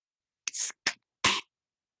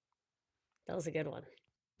That was a good one.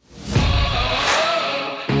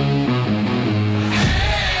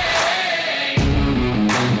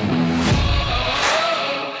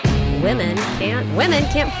 Women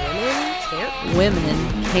can't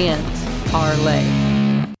parlay.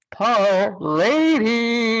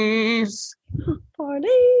 Ladies. Parlay.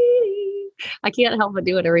 I can't help but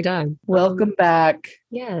do it every time. Welcome back.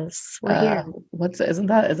 Yes, we're here. Is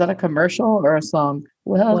that a commercial or a song?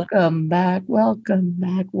 Welcome back. I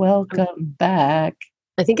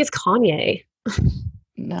think it's Kanye.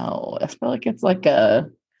 No, I feel like it's like a.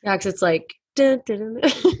 Yeah, because it's like. Dun, dun,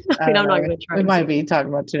 dun. I mean, I'm not going to try. We might be talking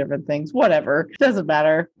about two different things. Whatever. Doesn't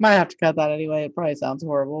matter. Might have to cut that anyway. It probably sounds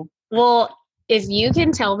horrible. Well, if you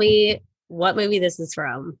can tell me what movie this is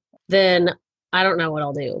from, then I don't know what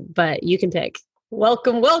I'll do, but you can pick.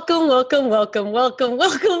 Welcome to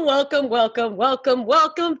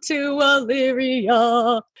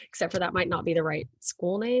Illyria. Except for that might not be the right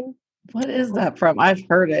school name. What is that from? I've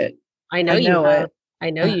heard it. I know you have. I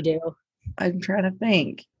know you do. I'm trying to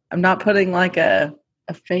think. I'm not putting like a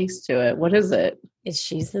face to it. What is it? It's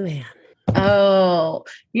She's the Man. Oh,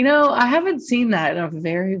 I haven't seen that in a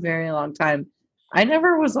very, very long time. I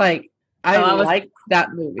never was like, I like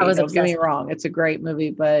that movie. Don't get me wrong. It's a great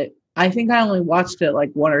movie, but I think I only watched it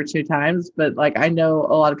like one or two times, but like I know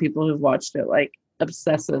a lot of people who've watched it like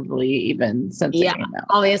obsessively even since it came out.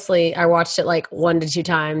 Obviously I watched it like 1 to 2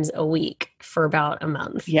 times a week for about a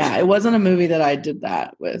month. Yeah, it wasn't a movie that I did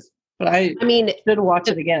that with. But I mean, should watch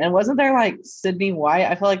it again. And wasn't there like Sydney White?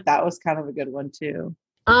 I feel like that was kind of a good one too.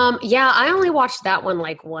 Yeah, I only watched that one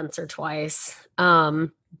like once or twice.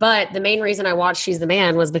 But the main reason I watched She's the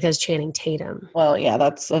Man was because Channing Tatum. Well, yeah,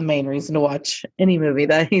 that's a main reason to watch any movie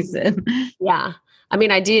that he's in. Yeah. I mean,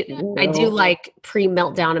 I do like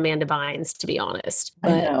pre-meltdown Amanda Bynes, to be honest.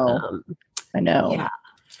 But, I know. Yeah.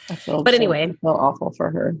 Anyway, I feel awful for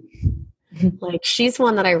her. Like, she's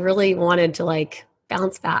one that I really wanted to like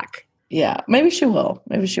bounce back. Yeah, maybe she will.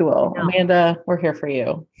 Yeah. Amanda, we're here for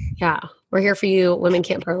you. Yeah, we're here for you. Women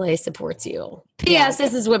Can't Parlay supports you. P.S.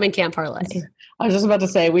 This is Women Can't Parlay. I was just about to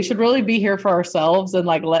say, we should really be here for ourselves and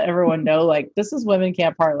like let everyone know, like, this is Women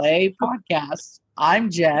Can't Parlay podcast. I'm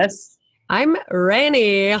Jess. I'm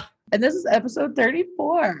Rainey. And this is episode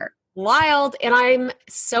 34. Wild. And I'm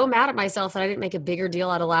so mad at myself that I didn't make a bigger deal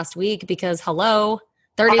out of last week because,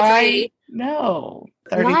 33. No.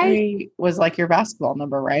 33 was like your basketball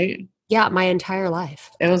number, right? Yeah, my entire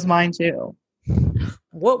life. It was mine too.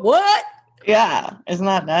 What? Yeah. Isn't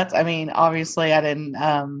that nuts? I mean, obviously I didn't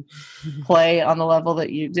play on the level that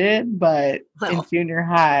you did, but in junior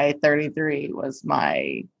high, 33 was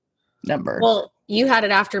my number. Well, you had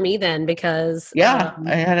it after me then because... Yeah,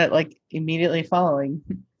 I had it like immediately following.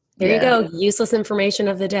 There you go. Useless information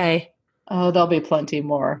of the day. Oh, there'll be plenty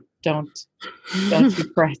more. Don't you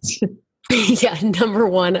fret. Yeah, number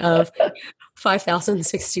one of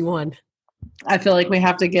 5,061. I feel like we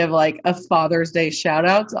have to give like a Father's Day shout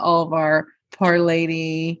out to all of our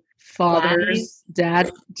Parlay fathers.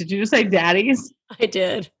 Dad, did you just say daddies? I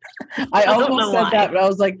did. I almost said that, but I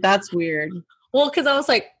was like, that's weird. Well, because I was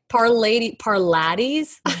like,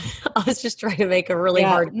 parladdies. I was just trying to make a really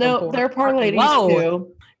hard. No, they're parladdies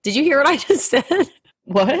too. Did you hear what I just said?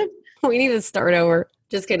 What? We need to start over.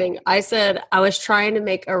 Just kidding. I said I was trying to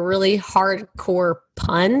make a really hardcore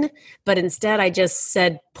pun, but instead I just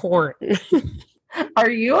said porn. Are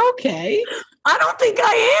you okay? I don't think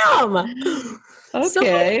I am.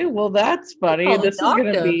 Okay, well, that's funny. This is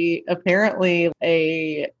going to be apparently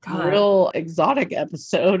a real exotic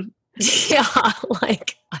episode. Yeah,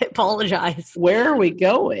 like, I apologize. Where are we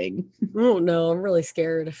going? Oh, no, I'm really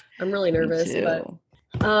scared. I'm really nervous. But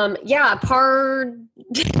yeah, par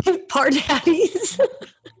daddies.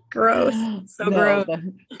 Gross. Gross.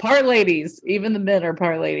 Par ladies. Even the men are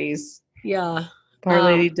par ladies. Yeah. Par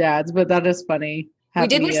lady dads, but that is funny. We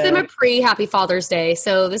did wish them a pre-Happy Father's Day,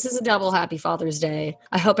 so this is a double Happy Father's Day.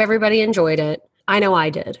 I hope everybody enjoyed it. I know I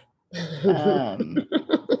did. I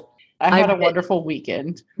had a wonderful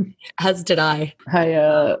weekend. As did I.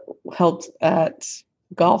 I helped at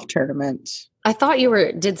golf tournament. I thought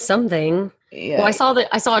you did something. Yeah. Well,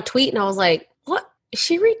 I saw a tweet and I was like, what? Is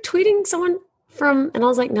she retweeting someone from? And I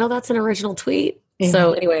was like, no, that's an original tweet. Yeah.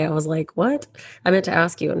 So anyway, I was like, what? I meant to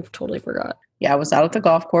ask you and totally forgot. Yeah, I was out at the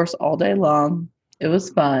golf course all day long. It was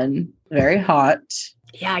fun. Very hot.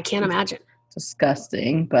 Yeah, I can't imagine.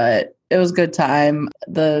 Disgusting, but it was a good time.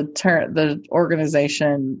 The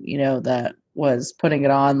organization, that was putting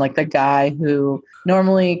it on, like the guy who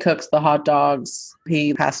normally cooks the hot dogs,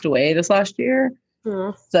 he passed away this last year.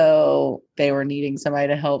 Mm-hmm. So they were needing somebody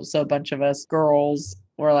to help. So a bunch of us girls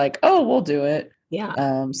were like, oh, we'll do it.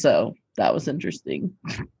 Yeah. So that was interesting.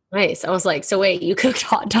 Nice. I was like, so wait, you cooked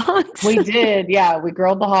hot dogs? We did. Yeah. We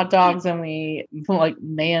grilled the hot dogs and we like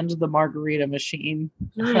manned the margarita machine.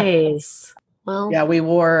 Nice. Well, yeah, we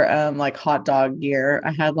wore like hot dog gear.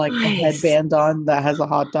 I had like a headband on that has a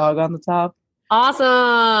hot dog on the top. Awesome.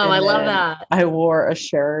 I love that. I wore a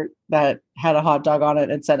shirt that had a hot dog on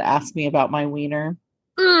it and said, "Ask me about my wiener."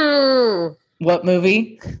 What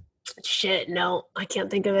movie? Shit, no, I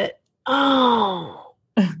can't think of it. Oh,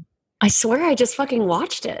 I swear I just fucking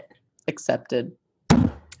watched it. Accepted.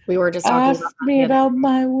 We were just talking Ask me about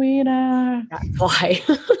my wiener. That's why.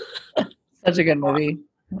 Such a good movie.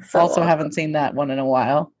 So also awesome. Haven't seen that one in a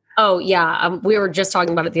while. Oh, yeah. We were just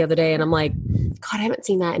talking about it the other day, and I'm like, God, I haven't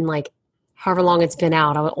seen that in like however long it's been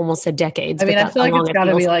out. I almost said decades. I mean, I feel like it's got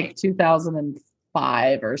to be like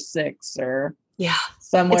 2005 or 6 or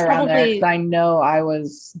somewhere around there. I know I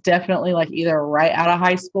was definitely like either right out of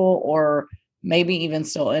high school or maybe even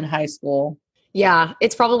still in high school. Yeah,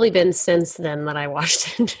 it's probably been since then that I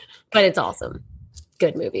watched it, but it's awesome.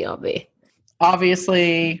 Good movie,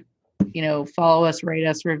 obviously, follow us, rate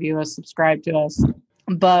us, review us, subscribe to us.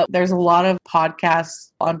 But there's a lot of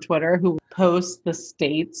podcasts on Twitter who post the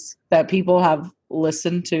states that people have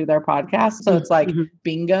listened to their podcast. So it's like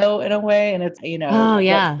bingo in a way. And it's,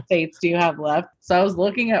 what states do you have left? So I was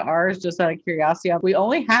looking at ours just out of curiosity. We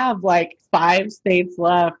only have like 5 states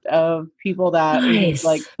left of people that we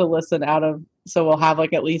like to listen out of. So we'll have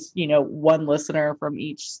like at least, one listener from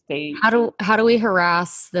each state. How do we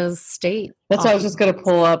harass those states? That's what I was just going to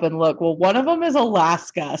pull up and look. Well, one of them is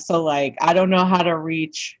Alaska. So like, I don't know how to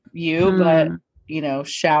reach you, but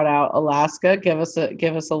shout out Alaska. Give us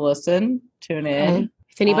a listen. Tune in.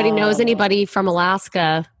 If anybody knows anybody from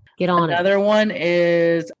Alaska, get on Another one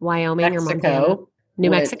is Wyoming Mexico, or Montana.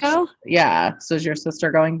 New Mexico? Yeah. So is your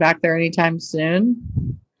sister going back there anytime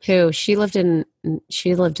soon? Who? She lived in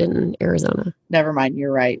Arizona. Never mind.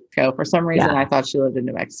 You're right. For some reason, I thought she lived in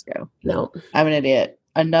New Mexico. No. I'm an idiot.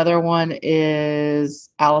 Another one is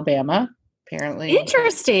Alabama, apparently.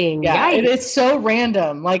 Interesting. Yeah. It's so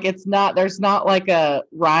random. Like there's not like a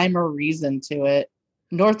rhyme or reason to it.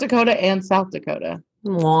 North Dakota and South Dakota.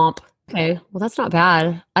 Womp. Okay. Well, that's not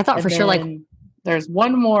bad. I thought for sure like there's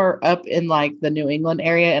one more up in like the New England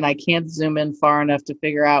area, and I can't zoom in far enough to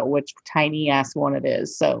figure out which tiny ass one it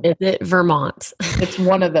is. So is it Vermont? It's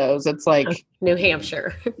one of those. It's like New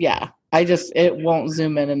Hampshire. Yeah. It won't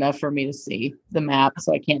zoom in enough for me to see the map,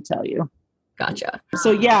 so I can't tell you. Gotcha.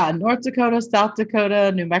 So North Dakota, South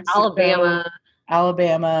Dakota, New Mexico,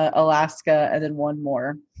 Alabama, Alaska, and then one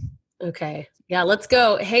more. Okay. Yeah, let's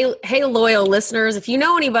go. Hey, loyal listeners, if you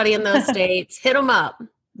know anybody in those states, hit them up.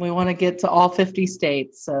 We want to get to all 50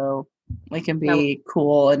 states so we can be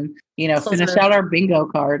cool and, finish out our bingo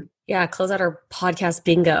card. Yeah, close out our podcast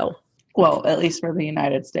bingo. Well, at least for the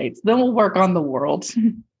United States. Then we'll work on the world.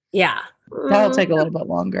 Yeah. That'll take a little bit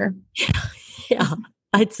longer. Yeah,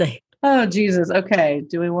 I'd say. Oh, Jesus. Okay.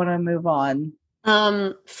 Do we want to move on?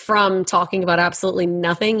 From talking about absolutely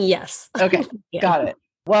nothing? Yes. Okay. Got it.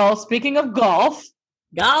 Well, speaking of golf.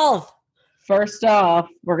 First off,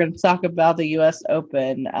 we're going to talk about the U.S.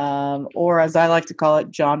 Open, or as I like to call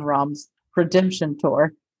it, Jon Rahm's Redemption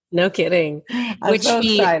Tour. No kidding. Which so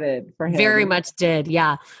excited for him. Very much did,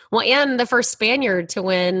 yeah. Well, and the first Spaniard to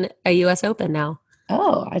win a U.S. Open now.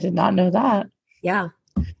 Oh, I did not know that. Yeah.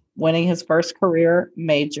 Winning his first career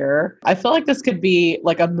major. I feel like this could be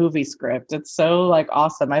like a movie script. It's so like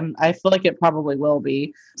awesome. I feel like it probably will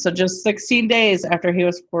be. So just 16 days after he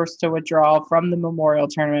was forced to withdraw from the Memorial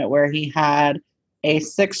Tournament where he had a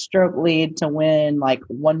 6-stroke lead to win like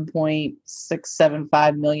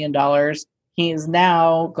 $1.675 million, he is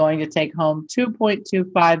now going to take home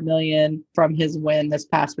 $2.25 million from his win this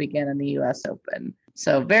past weekend in the U.S. Open.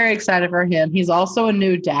 So very excited for him. He's also a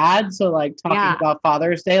new dad. So like talking about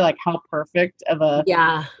Father's Day, like how perfect of a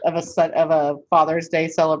Father's Day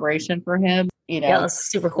celebration for him. That's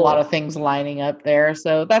super cool. A lot of things lining up there.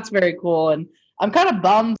 So that's very cool. And I'm kind of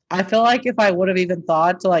bummed. I feel like if I would have even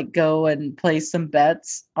thought to like go and place some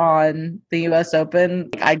bets on the U.S. Open,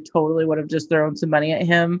 I totally would have just thrown some money at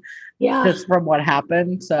him. Yeah. Just from what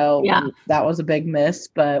happened. So that was a big miss,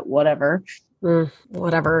 but whatever.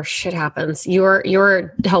 Whatever, shit happens.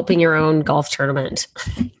 You're helping your own golf tournament.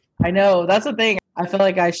 I know. That's the thing. I feel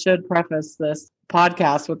like I should preface this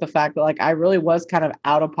podcast with the fact that like I really was kind of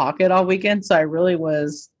out of pocket all weekend. So I really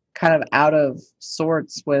was kind of out of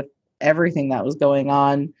sorts with everything that was going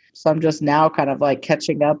on. So I'm just now kind of like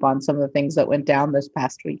catching up on some of the things that went down this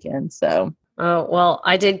past weekend. So oh, well,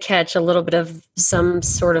 I did catch a little bit of some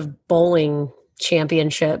sort of bowling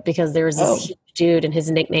championship because there was this dude, and his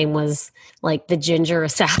nickname was like the Ginger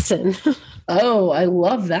Assassin. Oh, I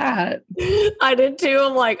love that. I did too.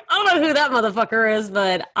 I'm like, I don't know who that motherfucker is,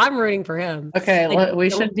 but I'm rooting for him. Okay, we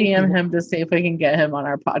should DM him to see if we can get him on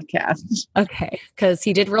our podcast. Okay, because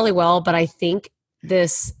he did really well, but I think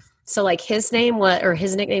this. So like his nickname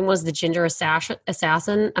was the Ginger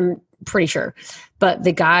Assassin. I'm pretty sure, but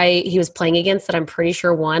the guy he was playing against that I'm pretty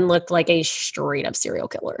sure won looked like a straight up serial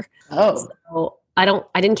killer. Oh, so I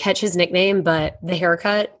didn't catch his nickname, but the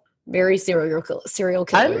haircut, very serial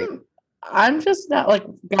killer. I'm just not like,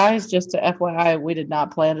 guys, just to FYI, we did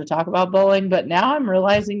not plan to talk about bowling, but now I'm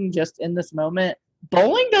realizing just in this moment,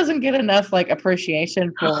 bowling doesn't get enough like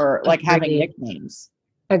appreciation for like having nicknames.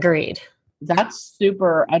 Agreed. That's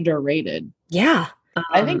super underrated. Yeah.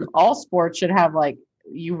 I think all sports should have like,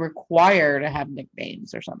 you require to have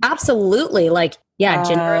nicknames or something. Absolutely. Like, yeah,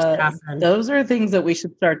 Ginger Assassin. Those are things that we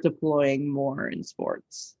should start deploying more in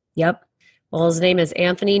sports. Yep. Well, his name is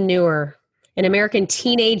Anthony Newer, an American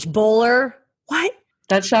teenage bowler. What?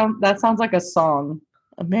 That sounds like a song.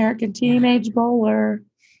 American teenage bowler.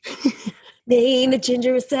 Name the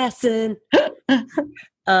Ginger Assassin.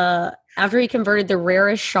 After he converted the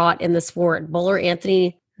rarest shot in the sport, bowler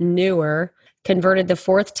Anthony Newer converted the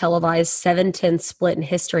fourth televised 7-10 split in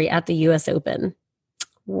history at the U.S. Open.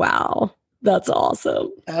 Wow. That's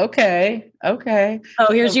awesome. Okay. Oh,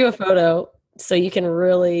 here's you a photo. So you can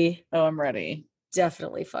really... Oh, I'm ready.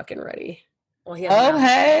 Definitely fucking ready. Well,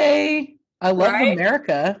 hey. I love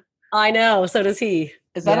America. I know. So does he.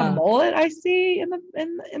 Is that a mullet I see in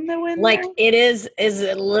the wind? Like there? It is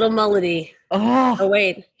a little mullety. Oh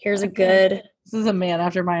wait, here's a good. This is a man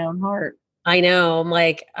after my own heart. I know. I'm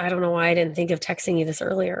like, I don't know why I didn't think of texting you this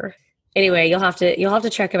earlier. Anyway, you'll have to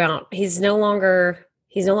check him out. He's no longer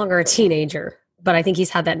a teenager, but I think he's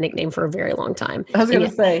had that nickname for a very long time. I was going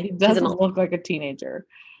to say, he doesn't look like a teenager.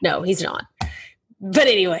 No, he's not. But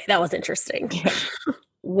anyway, that was interesting. Yeah.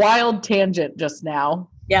 Wild tangent just now.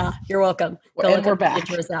 Yeah, you're welcome. And we're back.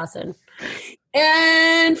 Ginger Assassin.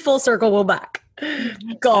 And full circle, we're back.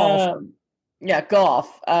 Golf.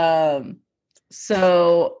 Golf.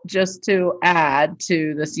 So just to add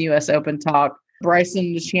to this U.S. Open talk,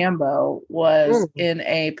 Bryson DeChambeau was in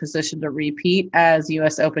a position to repeat as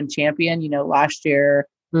U.S. Open champion. Last year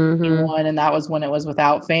he won, and that was when it was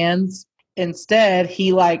without fans. Instead,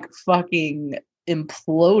 he like fucking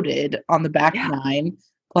imploded on the back nine,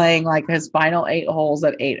 playing like his final 8 holes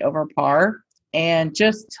at 8 over par, and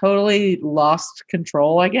just totally lost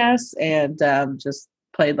control, I guess, and just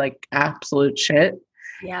played like absolute shit.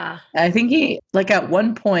 Yeah. I think he, like at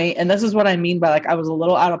one point, and this is what I mean by like, I was a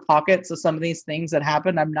little out of pocket. So some of these things that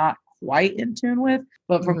happened, I'm not quite in tune with,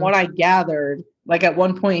 but from what I gathered, like at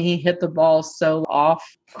one point he hit the ball so off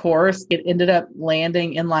course, it ended up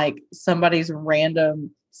landing in like somebody's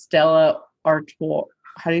random Stella Artois.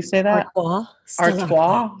 How do you say that?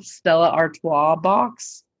 Stella Artois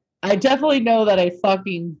box. I definitely know that a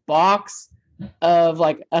fucking box of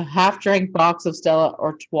like a half-drank box of Stella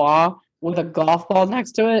Artois with a golf ball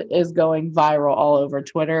next to it is going viral all over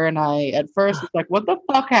Twitter. And I, at first, was like, what the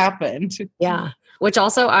fuck happened? Yeah. Which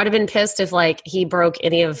also, I'd have been pissed if like he broke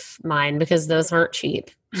any of mine, because those aren't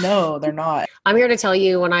cheap. No, they're not. I'm here to tell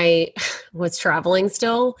you, when I was traveling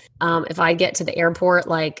still, if I get to the airport,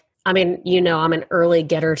 like, I mean, I'm an early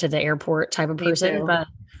getter to the airport type of person, but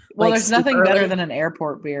there's nothing better than an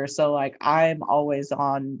airport beer. So like, I'm always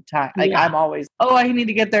on time. Like I'm always, I need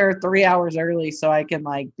to get there 3 hours early so I can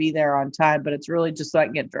like be there on time. But it's really just so I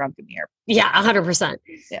can get drunk in the airport. Yeah, 100%.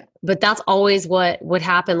 Yeah. But that's always what would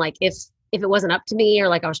happen. Like if it wasn't up to me, or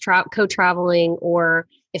like I was co-traveling, or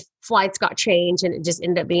if flights got changed and it just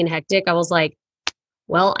ended up being hectic, I was like,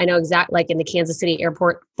 well, I know exactly, like in the Kansas City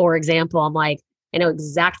airport, for example, I'm like, I know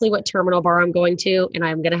exactly what terminal bar I'm going to, and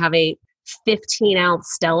I'm going to have a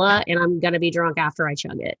 15-ounce Stella, and I'm going to be drunk after I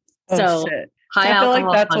chug it. So shit. I feel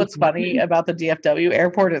like that's what's funny about the DFW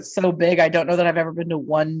airport. It's so big. I don't know that I've ever been to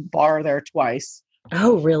one bar there twice.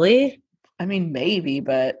 Oh, really? I mean, maybe,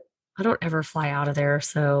 but I don't ever fly out of there.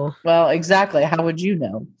 So, well, exactly. How would you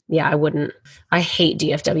know? Yeah, I wouldn't. I hate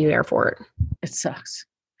DFW airport. It sucks.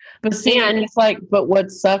 But it's like, but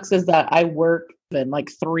what sucks is that I work in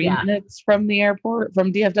like 3 minutes from the airport,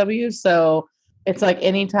 from DFW. So it's like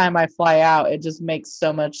anytime I fly out, it just makes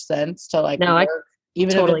so much sense to like work,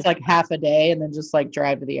 even if it's like half a day, and then just like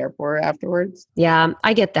drive to the airport afterwards. Yeah,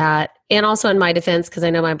 I get that. And also in my defense, because I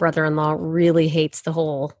know my brother-in-law really hates the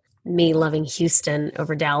whole me loving Houston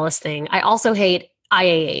over Dallas thing. I also hate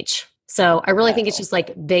IAH. So I really think it's just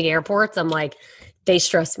like big airports. I'm like, they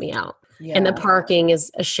stress me out. Yeah. And the parking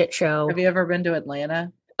is a shit show. Have you ever been to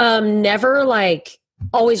Atlanta? Never like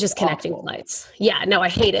Always just connecting flights. Yeah, no, I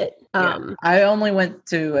hate it. I only went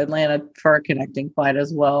to Atlanta for a connecting flight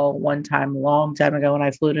as well one time, a long time ago when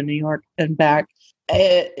I flew to New York and back.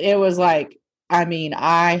 It was like, I mean,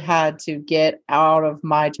 I had to get out of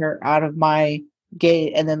my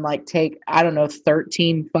gate and then like take, I don't know,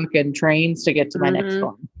 13 fucking trains to get to my next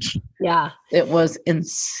one. Yeah. It was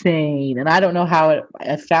insane. And I don't know how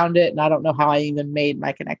I found it. And I don't know how I even made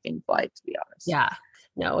my connecting flight, to be honest. Yeah.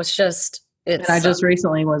 No, it's just, and I just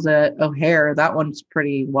recently was at O'Hare. That one's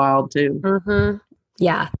pretty wild too. Mm-hmm.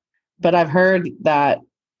 Yeah. But I've heard that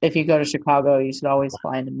if you go to Chicago, you should always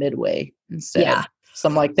fly into Midway instead. Yeah. So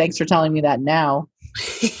I'm like, thanks for telling me that now.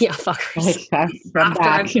 Yeah, fuckers. Like,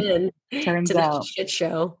 I've been Turns to out. the shit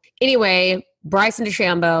show. Anyway, Bryson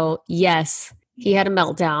DeChambeau, yes, he had a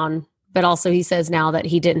meltdown, but also he says now that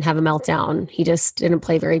he didn't have a meltdown. He just didn't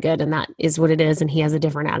play very good, and that is what it is, and he has a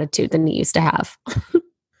different attitude than he used to have.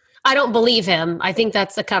 I don't believe him. I think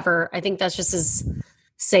that's a cover. I think that's just his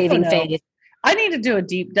saving faith. I need to do a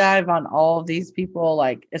deep dive on all of these people,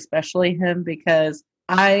 like especially him, because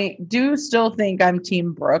I do still think I'm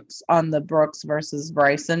Team Brooks on the Brooks versus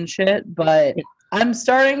Bryson shit, but I'm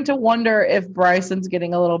starting to wonder if Bryson's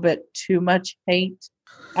getting a little bit too much hate.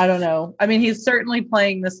 I don't know. I mean, he's certainly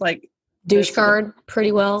playing this like douche card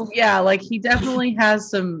pretty well. Yeah, like he definitely has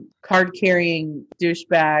some card carrying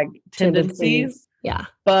douchebag tendencies. Yeah.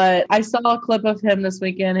 But I saw a clip of him this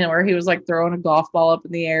weekend where he was like throwing a golf ball up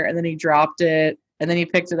in the air and then he dropped it. And then he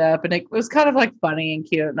picked it up and it was kind of like funny and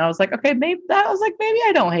cute. And I was like, okay, maybe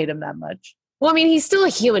I don't hate him that much. Well, I mean, he's still a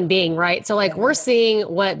human being, right? So like we're seeing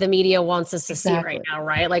what the media wants us to see right now,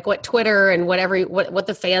 right? Like what Twitter and what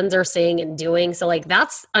the fans are saying and doing. So like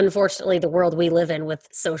that's unfortunately the world we live in with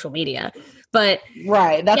social media. But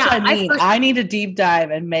right. That's what I mean. I need to deep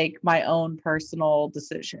dive and make my own personal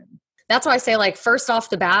decision. That's why I say, like, first off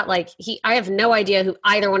the bat, like I have no idea who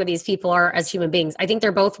either one of these people are as human beings. I think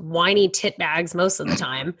they're both whiny tit bags most of the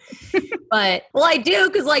time. But, well, I do,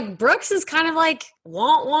 because, like, Brooks is kind of like,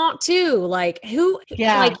 want too. Like, who?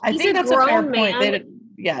 Yeah, like, I think that's a fair point.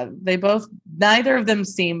 They both, neither of them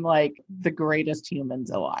seem like the greatest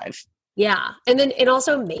humans alive. Yeah. And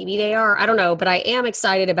also maybe they are, I don't know, but I am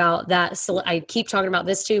excited about that. So I keep talking about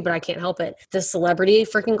this too, but I can't help it. The celebrity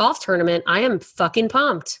freaking golf tournament. I am fucking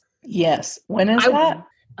pumped. Yes. When is that?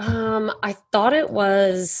 I thought it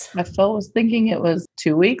was. My phone was thinking it was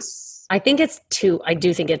 2 weeks. I think it's 2. I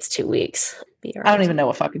do think it's 2 weeks. I don't even know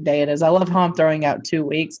what fucking day it is. I love how I'm throwing out 2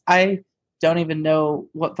 weeks. I don't even know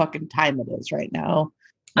what fucking time it is right now.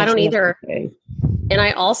 I don't either. And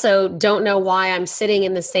I also don't know why I'm sitting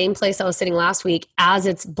in the same place I was sitting last week as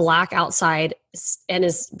it's black outside and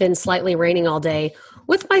has been slightly raining all day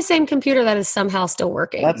with my same computer that is somehow still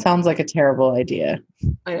working. That sounds like a terrible idea.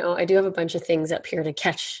 I know. I do have a bunch of things up here to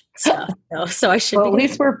catch stuff, though, so I should. Well, at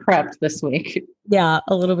least we're prepped this week. Yeah,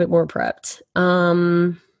 a little bit more prepped.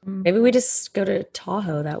 Maybe we just go to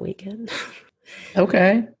Tahoe that weekend.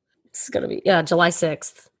 Okay. It's going to be, July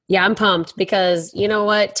 6th. Yeah, I'm pumped because you know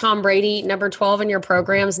what? Tom Brady, number 12 in your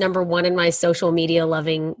program's number 1 in my social media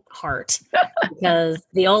loving heart. Because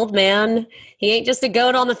the old man, he ain't just a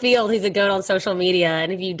goat on the field. He's a goat on social media.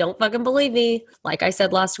 And if you don't fucking believe me, like I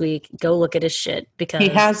said last week, go look at his shit because he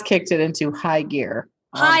has kicked it into high gear.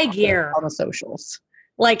 High gear on the socials.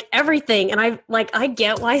 Like everything. And I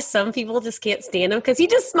get why some people just can't stand him because he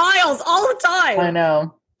just smiles all the time. I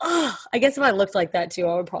know. I guess if I looked like that too,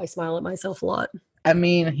 I would probably smile at myself a lot. I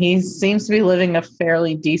mean, he seems to be living a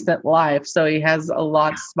fairly decent life, so he has a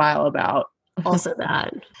lot to smile about. Also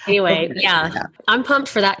that. Anyway, yeah, I'm pumped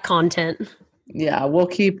for that content. Yeah, we'll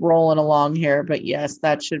keep rolling along here, but yes,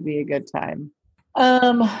 that should be a good time.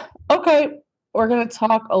 Okay, we're going to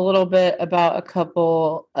talk a little bit about a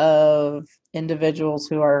couple of individuals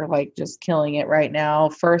who are like just killing it right now.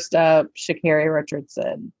 First up, Sha'Carri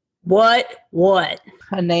Richardson. What?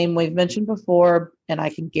 A name we've mentioned before, and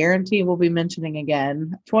I can guarantee we'll be mentioning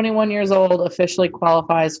again. 21 years old, officially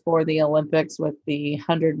qualifies for the Olympics with the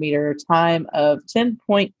 100-meter time of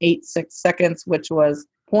 10.86 seconds, which was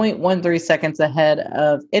 0.13 seconds ahead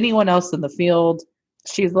of anyone else in the field.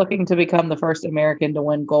 She's looking to become the first American to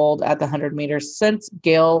win gold at the 100 meters since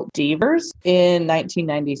Gail Devers in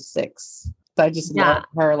 1996. I just love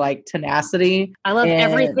her like tenacity. I love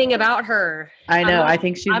everything about her. I know. I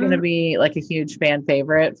think she's going to be like a huge fan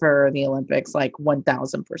favorite for the Olympics, like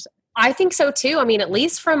 1000%. I think so too. I mean, at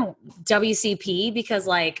least from WCP, because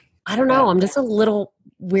like, I don't know. I'm just a little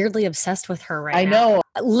weirdly obsessed with her right now. I know.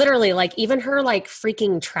 Literally, like even her like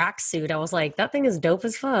freaking tracksuit. I was like, that thing is dope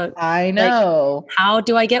as fuck. I know. Like, how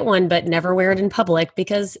do I get one but never wear it in public?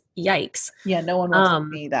 Because yikes. Yeah, no one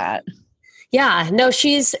wants to see that. Yeah, no,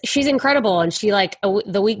 she's incredible, and she like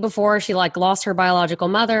the week before she like lost her biological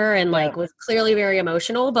mother and like was clearly very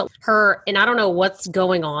emotional. But her, and I don't know what's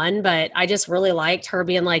going on, but I just really liked her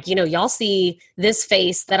being like, you know, y'all see this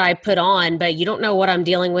face that I put on, but you don't know what I'm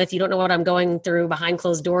dealing with. You don't know what I'm going through behind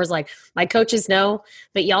closed doors. Like my coaches know,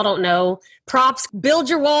 but y'all don't know. Props, build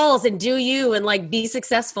your walls and do you and like be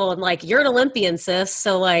successful and like you're an Olympian, sis.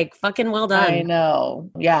 So like fucking well done. I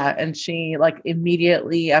know. Yeah. And she like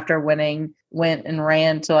immediately after winning went and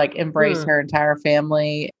ran to like embrace her entire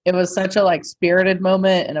family. It was such a like spirited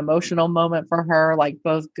moment, an emotional moment for her, like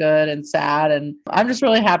both good and sad. And I'm just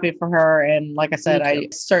really happy for her. And like I said, I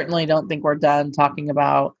certainly don't think we're done talking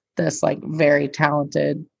about this like very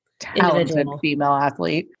talented female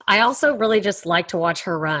athlete. I also really just like to watch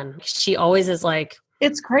her run. She always is like,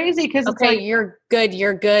 it's crazy because okay, it's like, you're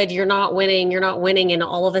good, you're not winning, and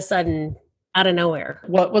all of a sudden out of nowhere.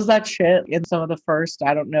 What was that shit in some of the first,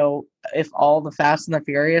 I don't know if all the Fast and the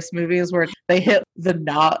Furious movies where they hit the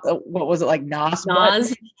what was it, like NOS?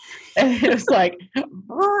 And it was like,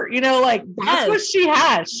 you know, like that's what she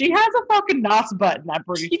has. She has a fucking NOS button, I'm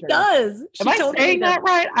pretty sure. She does. Am I saying that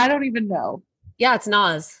right? I don't even know. Yeah, it's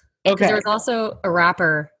NOS. Okay. There was also a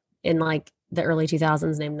rapper in like the early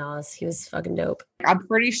 2000s named NOS. He was fucking dope. I'm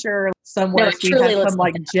pretty sure somewhere she had some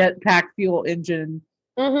like jetpack fuel engine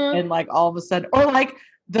and like all of a sudden, or like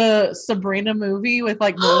the Sabrina movie with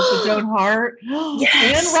like Melissa Joan Hart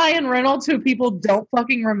and Ryan Reynolds, who people don't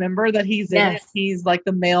fucking remember that he's in it. He's like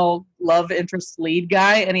the male love interest lead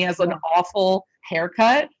guy and he has an awful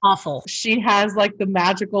haircut. Awful. She has like the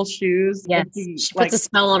magical shoes. Yes. She puts a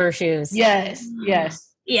spell on her shoes. Yes.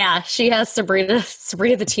 Yes. Yeah. She has Sabrina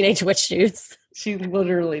the Teenage Witch shoes. She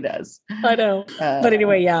literally does. I know. But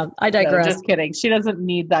anyway, yeah, I digress. No, just kidding. She doesn't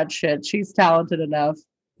need that shit. She's talented enough.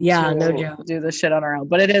 Yeah, no joke. Do the shit on her own.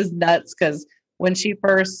 But it is nuts because when you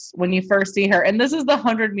first see her, and this is the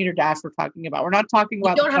 100-meter dash we're talking about. We're not talking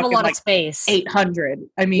about. You don't have a lot of space. 800.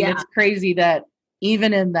 I mean, it's crazy that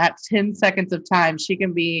even in that 10 seconds of time, she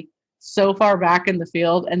can be so far back in the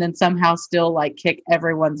field and then somehow still like kick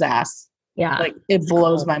everyone's ass. Yeah. Like it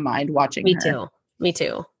blows my mind watching her. Me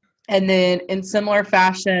too. And then in similar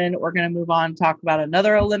fashion, we're going to move on and talk about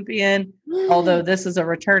another Olympian, although this is a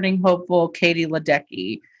returning hopeful, Katie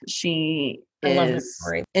Ledecky. She is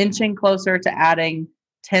inching closer to adding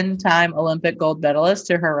 10-time Olympic gold medalist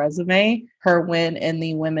to her resume. Her win in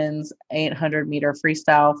the women's 800-meter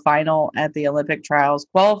freestyle final at the Olympic trials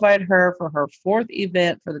qualified her for her fourth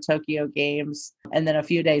event for the Tokyo Games. And then a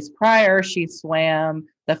few days prior, she swam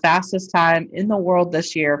the fastest time in the world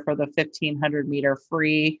this year for the 1500-meter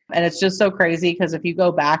free. And it's just so crazy because if you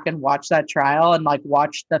go back and watch that trial and like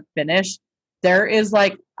watch the finish, there is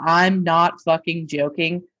like, I'm not fucking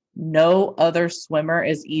joking, no other swimmer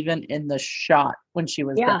is even in the shot when she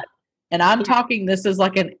was done. And I'm talking, this is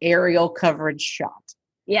like an aerial coverage shot.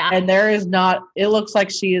 Yeah. And there is not, it looks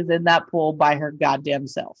like she is in that pool by her goddamn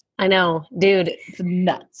self. I know, dude. It's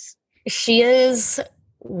nuts. She is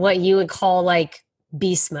what you would call like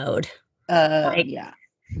beast mode. Yeah.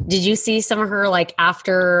 Did you see some of her like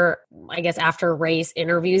after race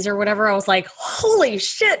interviews or whatever? I was like, holy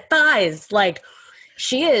shit, thighs. Like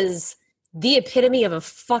she is the epitome of a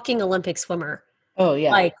fucking Olympic swimmer. Oh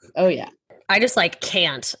yeah. Like, oh yeah. I just like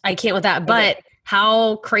I can't with that. But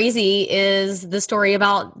how crazy is the story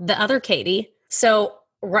about the other Katie? So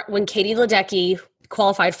when Katie Ledecky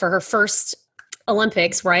qualified for her first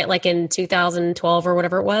Olympics, right? Like in 2012 or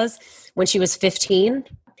whatever it was, when she was 15,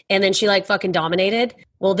 and then she like fucking dominated.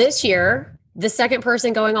 Well, this year, the second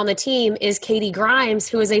person going on the team is Katie Grimes,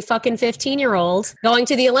 who is a fucking 15-year-old going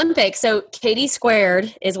to the Olympics. So Katie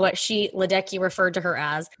squared is what Ledecky referred to her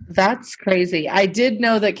as. That's crazy. I did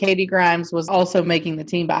know that Katie Grimes was also making the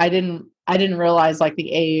team, but I didn't realize like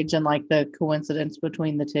the age and like the coincidence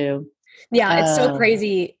between the two. Yeah, it's so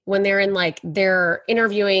crazy when they're in like they're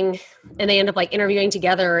interviewing and they end up like interviewing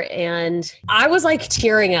together. And I was like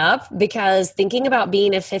tearing up because thinking about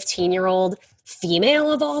being a 15-year-old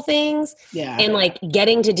female of all things and like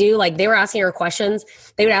getting to do like they were asking her questions.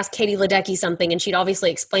 They would ask Katie Ledecky something and she'd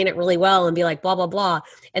obviously explain it really well and be like blah blah blah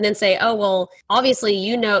and then say, oh well, obviously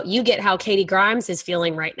you get how Katie Grimes is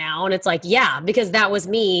feeling right now. And it's like, yeah, because that was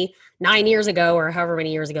me 9 years ago or however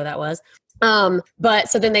many years ago that was. But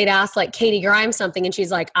so then they'd ask like Katie Grimes something and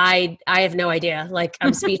she's like, I have no idea. Like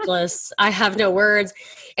I'm speechless. I have no words.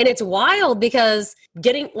 And it's wild because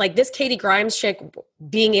getting like this Katie Grimes chick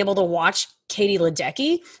being able to watch Katie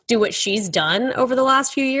Ledecky do what she's done over the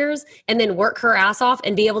last few years and then work her ass off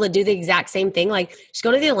and be able to do the exact same thing. Like she's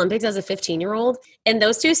going to the Olympics as a 15-year-old and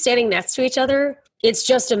those two standing next to each other. It's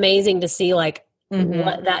just amazing to see like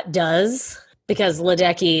what that does. because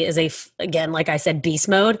Ledecky is again, like I said, beast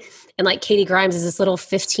mode. And like Katie Grimes is this little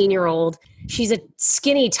 15-year-old. She's a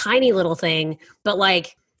skinny, tiny little thing, but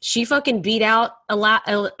like she fucking beat out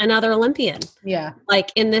another Olympian. Yeah.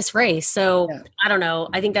 Like in this race. So I don't know.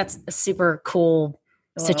 I think that's a super cool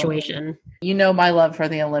situation. You know my love for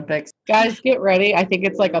the Olympics. Guys, get ready. I think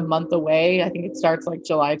it's like a month away. I think it starts like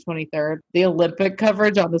July 23rd. The Olympic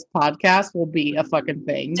coverage on this podcast will be a fucking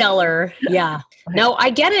thing. Stellar. Yeah. No, I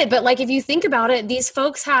get it. But like, if you think about it, these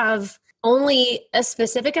folks have only a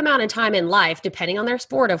specific amount of time in life, depending on their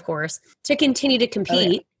sport, of course, to continue to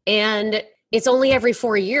compete. And it's only every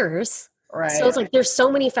 4 years. Right. So it's like, there's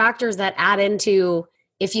so many factors that add into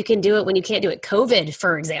if you can do it when you can't do it. COVID,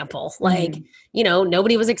 for example, like, you know,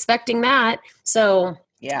 nobody was expecting that. So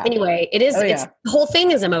anyway, it is, it's, the whole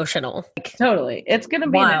thing is emotional. Totally. It's going to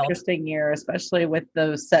be an interesting year, especially with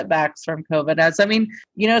those setbacks from COVID. As I mean,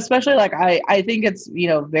 you know, especially like, I think it's, you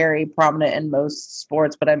know, very prominent in most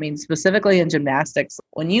sports, but I mean, specifically in gymnastics,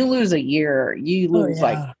 when you lose a year, you lose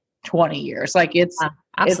like 20 years. Like it's,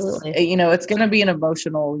 absolutely. It's, you know, it's going to be an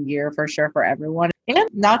emotional year for sure for everyone. And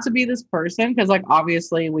not to be this person, because like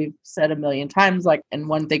obviously we've said a million times, like, and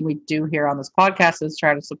one thing we do here on this podcast is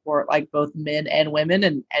try to support like both men and women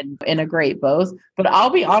and integrate both. But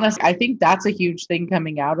I'll be honest, I think that's a huge thing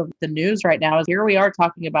coming out of the news right now is here we are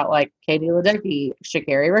talking about like Katie Ledecky,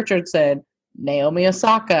 Sha'Carri Richardson, Naomi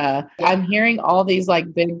Osaka. I'm hearing all these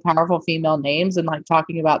like big, powerful female names and like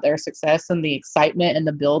talking about their success and the excitement and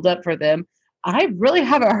the buildup for them. I really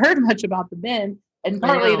haven't heard much about the men. And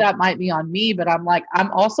partly that might be on me, but I'm like,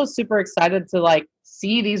 I'm also super excited to like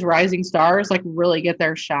see these rising stars like really get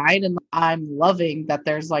their shine. And I'm loving that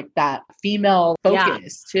there's like that female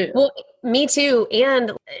focus too. Well, me too.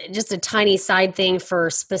 And just a tiny side thing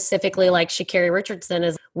for specifically like Sha'Carri Richardson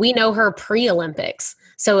is we know her pre-Olympics.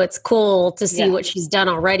 So it's cool to see what she's done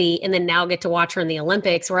already and then now get to watch her in the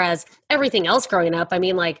Olympics. Whereas everything else growing up, I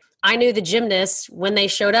mean, like I knew the gymnasts when they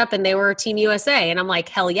showed up and they were Team USA and I'm like,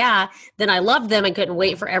 hell yeah. Then I loved them and couldn't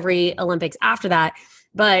wait for every Olympics after that.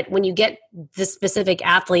 But when you get the specific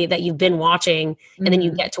athlete that you've been watching and then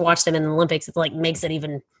you get to watch them in the Olympics, it's like makes it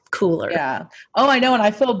even cooler. Yeah. Oh, I know. And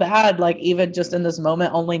I feel bad, like even just in this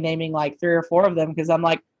moment, only naming like 3 or 4 of them because I'm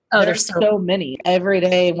like, there's so many. Every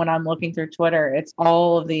day when I'm looking through Twitter, it's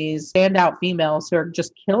all of these standout females who are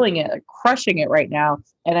just killing it, crushing it right now.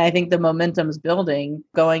 And I think the momentum is building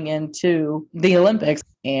going into the Olympics.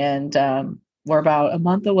 And we're about a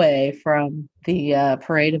month away from the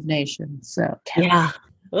Parade of Nations. So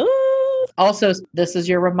Ooh. Also, this is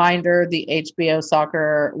your reminder, the HBO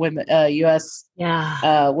soccer women, U.S.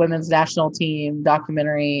 Women's national team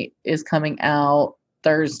documentary is coming out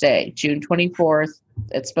Thursday, June 24th.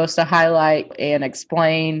 It's supposed to highlight and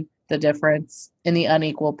explain the difference in the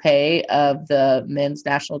unequal pay of the men's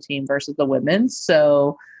national team versus the women's.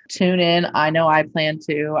 So tune in. I know I plan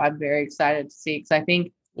to. I'm very excited to see because I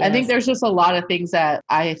think there's just a lot of things that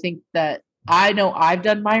I think that I know I've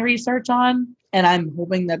done my research on, and I'm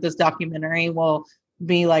hoping that this documentary will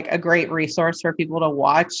be like a great resource for people to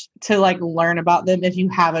watch to like learn about them if you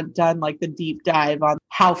haven't done like the deep dive on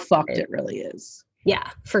how fucked it really is. Yeah,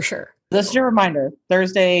 for sure. This is your reminder,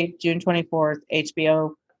 Thursday, June 24th,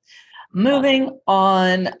 HBO. Moving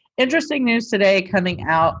on, interesting news today coming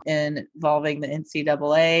out involving the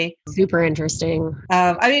NCAA. Super interesting.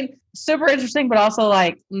 I mean, super interesting, but also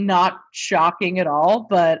like not shocking at all.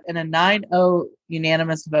 But in a 9-0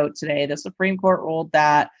 unanimous vote today, the Supreme Court ruled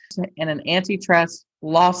that in an antitrust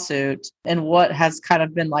lawsuit, and what has kind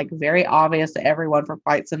of been like very obvious to everyone for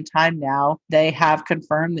quite some time now, they have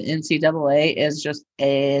confirmed the NCAA is just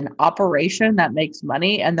an operation that makes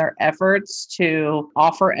money, and their efforts to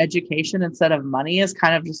offer education instead of money is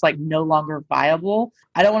kind of just like no longer viable.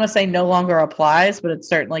 I don't want to say no longer applies, but it's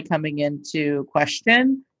certainly coming into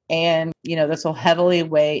question. And, you know, this will heavily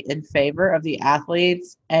weigh in favor of the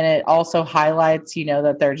athletes. And it also highlights, you know,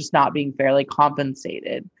 that they're just not being fairly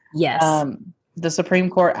compensated. Yes. The Supreme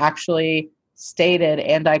Court actually stated,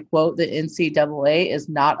 and I quote, the NCAA is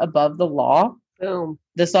not above the law. Boom.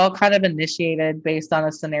 This all kind of initiated based on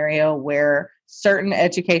a scenario where certain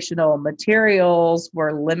educational materials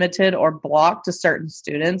were limited or blocked to certain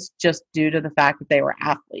students just due to the fact that they were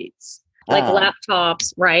athletes. Like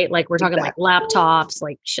laptops, right? Like we're talking like laptops,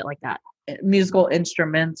 like shit like that. Musical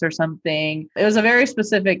instruments or something. It was a very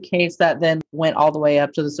specific case that then went all the way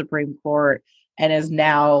up to the Supreme Court and is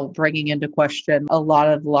now bringing into question a lot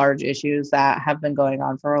of large issues that have been going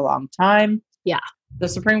on for a long time. Yeah. The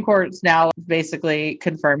Supreme Court's now basically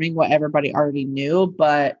confirming what everybody already knew,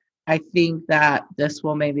 but I think that this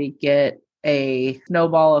will maybe get a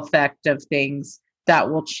snowball effect of things that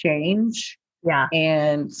will change Yeah.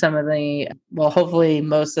 And some of the, well, hopefully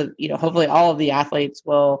hopefully all of the athletes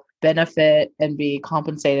will benefit and be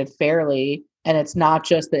compensated fairly. And it's not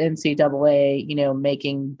just the NCAA,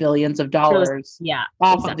 making billions of dollars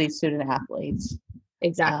off of these student athletes.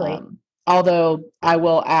 Exactly. Although I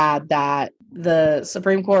will add that the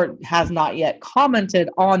Supreme Court has not yet commented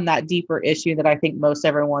on that deeper issue that I think most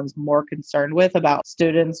everyone's more concerned with about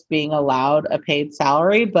students being allowed a paid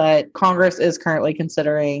salary. But Congress is currently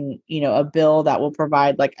considering, a bill that will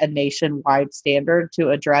provide like a nationwide standard to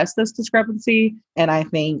address this discrepancy. And I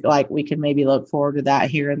think like we can maybe look forward to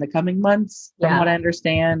that here in the coming months, from what I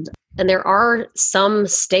understand. And there are some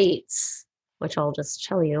states, which I'll just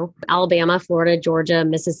tell you, Alabama, Florida, Georgia,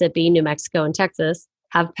 Mississippi, New Mexico, and Texas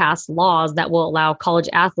have passed laws that will allow college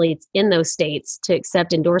athletes in those states to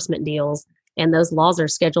accept endorsement deals. And those laws are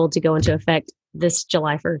scheduled to go into effect this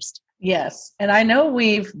July 1st. Yes. And I know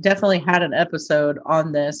we've definitely had an episode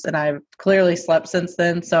on this, and I've clearly slept since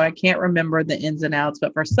then, so I can't remember the ins and outs.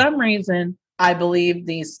 But for some reason, I believe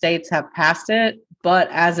these states have passed it. But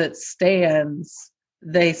as it stands,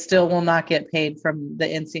 they still will not get paid from the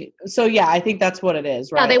NC. So yeah, I think that's what it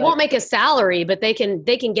is, right? Yeah, they won't make a salary, but they can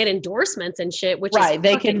get endorsements and shit, which is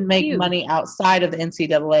they can make huge money outside of the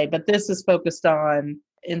NCAA, but this is focused on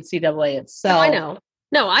NCAA itself.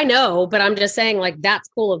 I know, but I'm just saying like that's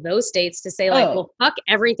cool of those states to say like, well, fuck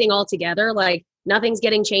everything altogether. Like nothing's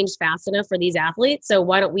getting changed fast enough for these athletes. So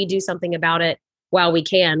why don't we do something about it while we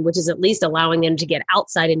can, which is at least allowing them to get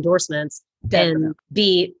outside endorsements and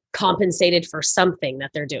be compensated for something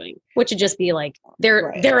that they're doing, which would just be like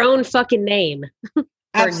their own fucking name.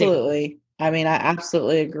 Absolutely. I mean, I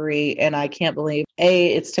absolutely agree. And I can't believe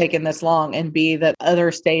A, it's taken this long, and B, that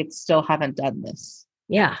other states still haven't done this.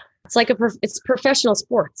 Yeah. It's like it's professional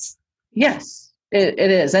sports. Yes, it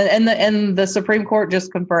is. And the Supreme Court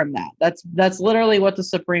just confirmed that. That's literally what the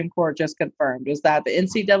Supreme Court just confirmed, is that the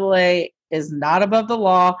NCAA is not above the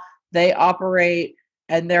law. They operate,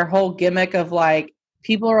 and their whole gimmick of like,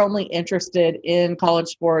 people are only interested in college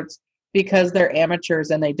sports because they're amateurs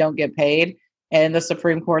and they don't get paid. And the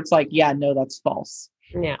Supreme Court's like, yeah, no, that's false.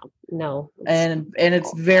 Yeah, no. And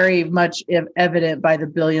it's very much evident by the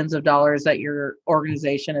billions of dollars that your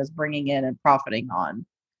organization is bringing in and profiting on.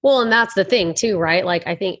 Well, and that's the thing too, right? Like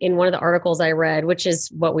I think in one of the articles I read, which is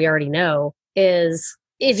what we already know, is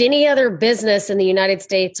if any other business in the United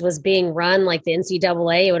States was being run like the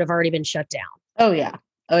NCAA, it would have already been shut down. Oh, yeah.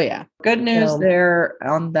 Oh, yeah. Good news there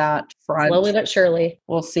on that front. Slowly but surely.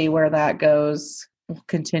 We'll see where that goes. We'll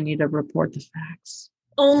continue to report the facts.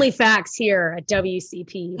 Only facts here at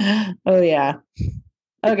WCP. Oh, yeah.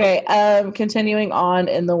 Okay. Continuing on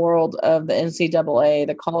in the world of the NCAA,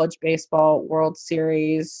 the College Baseball World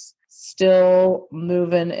Series, still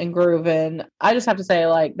moving and grooving. I just have to say,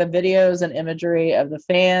 like, the videos and imagery of the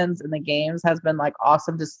fans and the games has been, like,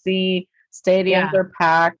 awesome to see. Stadiums are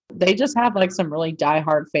packed. They just have like some really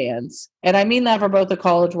diehard fans. And I mean that for both the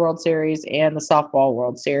College World Series and the Softball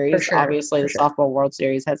World Series. Obviously, the Softball World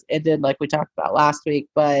Series has ended like we talked about last week,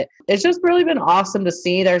 but it's just really been awesome to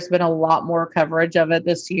see. There's been a lot more coverage of it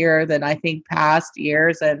this year than I think past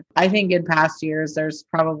years. And I think in past years, there's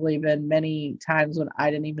probably been many times when I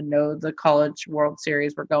didn't even know the College World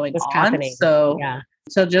Series were going on. Happening. So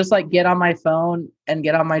just like get on my phone and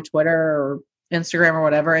get on my Twitter or Instagram or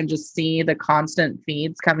whatever and just see the constant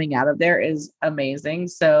feeds coming out of there is amazing.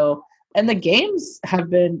 So, and the games have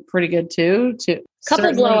been pretty good too.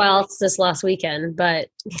 Couple blowouts this last weekend, but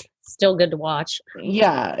still good to watch.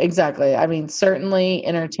 Yeah, exactly. I mean, certainly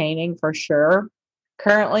entertaining for sure.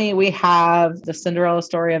 Currently, we have the Cinderella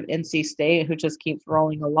story of NC State, who just keeps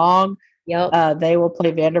rolling along. Yep. They will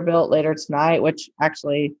play Vanderbilt later tonight, which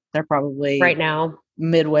actually they're probably right now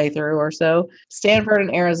midway through or so. Stanford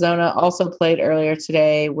and Arizona also played earlier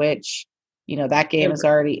today, which, that game has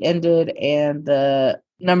already ended. And the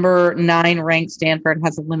number 9 ranked Stanford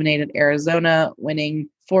has eliminated Arizona, winning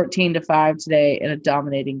 14-5 today in a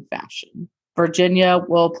dominating fashion. Virginia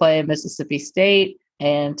will play Mississippi State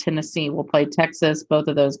and Tennessee will play Texas. Both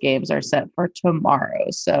of those games are set for tomorrow.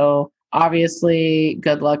 So obviously,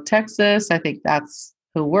 good luck, Texas. I think that's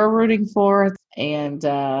who we're rooting for. And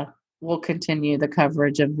we'll continue the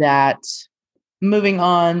coverage of that. Moving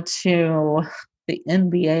on to the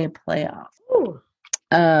NBA playoff.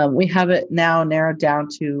 We have it now narrowed down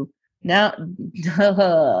to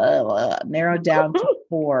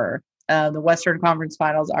 4. The Western Conference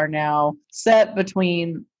Finals are now set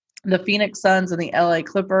between the Phoenix Suns and the LA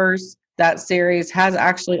Clippers. That series has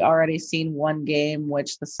actually already seen one game,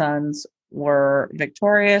 which the Suns were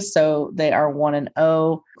victorious, so they are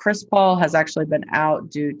 1-0. Chris Paul has actually been out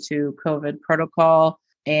due to COVID protocol.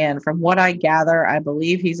 And from what I gather, I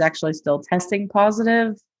believe he's actually still testing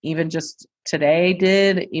positive, even just today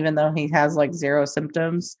did, even though he has like zero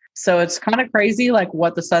symptoms. So it's kind of crazy, like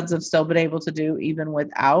what the Suns have still been able to do even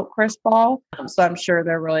without Chris Paul. So I'm sure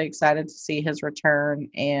they're really excited to see his return,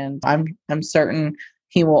 and I'm certain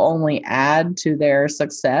he will only add to their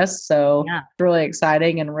success. So Yeah. it's really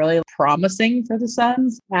exciting and really promising for the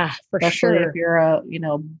Suns. Yeah, for especially sure. if you're a,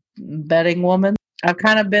 betting woman. I've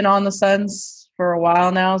kind of been on the Suns for a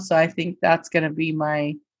while now, so I think that's going to be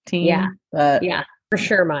my team. Yeah. But yeah, for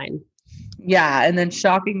sure mine. Yeah, and then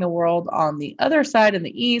shocking the world on the other side in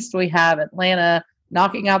the East, we have Atlanta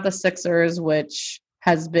knocking out the Sixers, which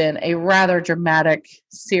has been a rather dramatic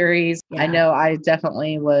series. Yeah. I know I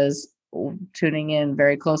definitely was tuning in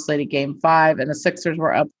very closely to game 5, and the Sixers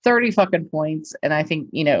were up 30 fucking points. And I think,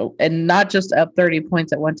 and not just up 30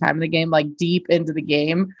 points at one time in the game, like deep into the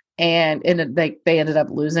game. And they ended up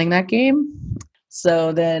losing that game.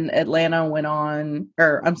 So then Atlanta won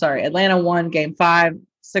game 5.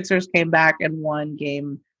 Sixers came back and won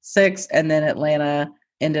game 6, and then Atlanta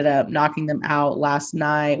ended up knocking them out last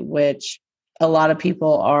night, which a lot of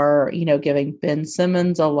people are, giving Ben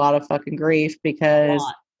Simmons a lot of fucking grief because,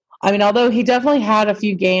 although he definitely had a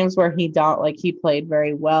few games where he played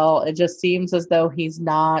very well, it just seems as though he's in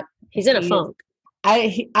a funk.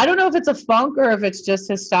 I don't know if it's a funk or if it's just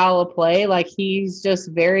his style of play. Like he's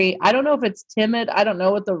just I don't know if it's timid. I don't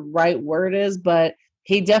know what the right word is, but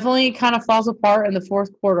he definitely kind of falls apart in the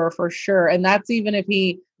fourth quarter for sure. And that's even if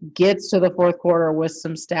he gets to the fourth quarter with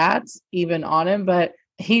some stats even on him. But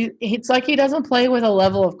it's like he doesn't play with a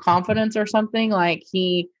level of confidence or something. Like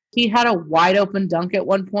he had a wide open dunk at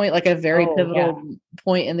one point, like a very pivotal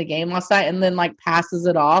point in the game last night, and then like passes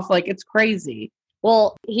it off. Like it's crazy.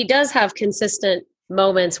 Well, he does have consistent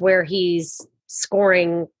moments where he's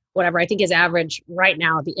scoring whatever. I think his average right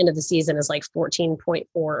now at the end of the season is like 14.4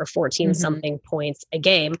 or 14 something points a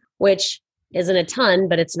game, which isn't a ton,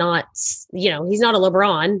 but it's not, he's not a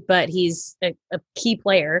LeBron, but he's a key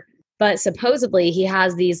player. But supposedly he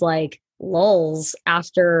has these like lulls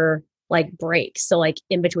after like breaks. So like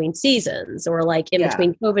in between seasons or like in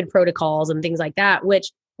between COVID protocols and things like that,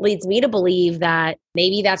 which leads me to believe that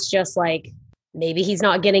maybe that's just like, maybe he's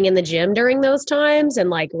not getting in the gym during those times and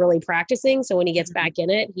like really practicing. So when he gets back in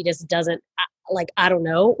it, he just doesn't I don't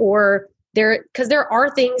know. Or because there are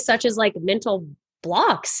things such as like mental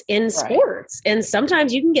blocks in sports. And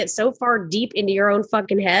sometimes you can get so far deep into your own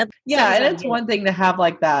fucking head. Yeah. And it's one thing to have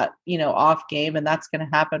like that, off game, and that's going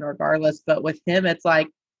to happen regardless. But with him, it's like,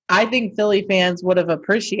 I think Philly fans would have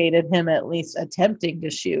appreciated him at least attempting to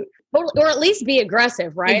shoot. Or at least be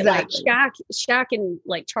aggressive, right? Exactly. Like Shaq and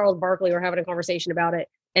like Charles Barkley were having a conversation about it.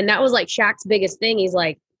 And that was like Shaq's biggest thing. He's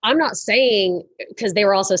like, I'm not saying, because they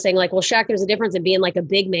were also saying like, well, Shaq, there's a difference in being like a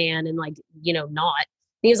big man and like, not.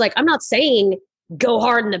 And he was like, I'm not saying go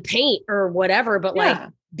hard in the paint or whatever, but like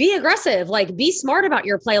be aggressive, like be smart about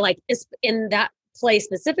your play. Like in that play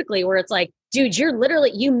specifically where it's like, dude,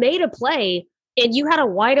 you made a play and you had a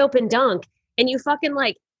wide open dunk and you fucking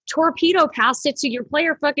like torpedo passed it to your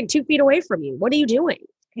player fucking 2 feet away from you. What are you doing?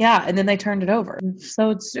 Yeah. And then they turned it over. So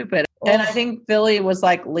it's stupid. And I think Philly was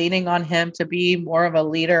like leaning on him to be more of a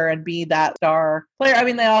leader and be that star player. I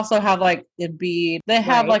mean, they also have like Embiid. They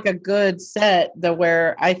have like a good set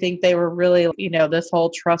where I think they were really, this whole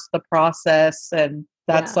trust the process, and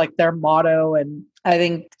that's like their motto. And I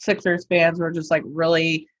think Sixers fans were just like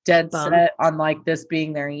really dead set on like this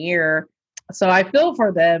being their year. So I feel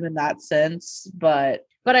for them in that sense, but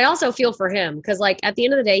I also feel for him because like at the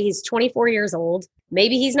end of the day, he's 24 years old.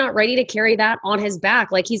 Maybe he's not ready to carry that on his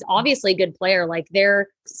back. Like he's obviously a good player. Like their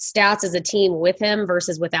stats as a team with him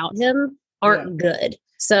versus without him aren't good.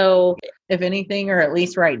 So if anything, or at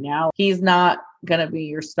least right now, he's not going to be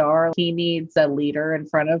your star. He needs a leader in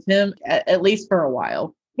front of him, at least for a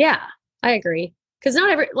while. Yeah, I agree. Because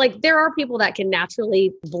there are people that can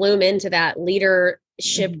naturally bloom into that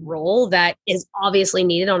leadership role that is obviously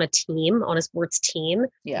needed on a sports team.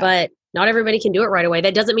 Yeah. But not everybody can do it right away.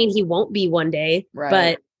 That doesn't mean he won't be one day,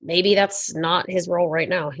 but maybe that's not his role right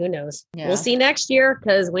now. Who knows? Yeah. We'll see next year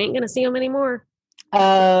because we ain't going to see him anymore.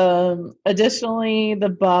 Additionally, the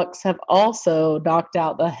Bucks have also knocked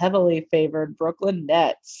out the heavily favored Brooklyn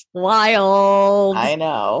Nets. Wild. I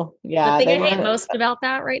know. Yeah. The thing I hate most about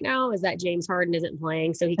that right now is that James Harden isn't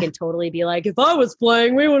playing, so he can totally be like, if I was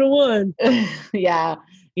playing, we would have won. Yeah.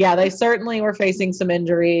 Yeah. They certainly were facing some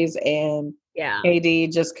injuries, and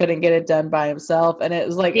KD just couldn't get it done by himself. And it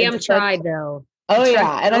was like, tried though. Oh,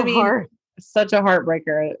 yeah. And I mean, such a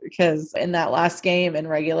heartbreaker because in that last game in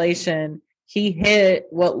regulation, he hit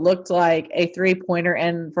what looked like a 3-pointer.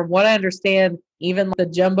 And from what I understand, even the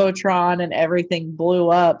Jumbotron and everything blew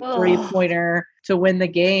up 3-pointer to win the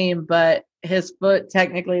game. But his foot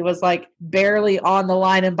technically was like barely on the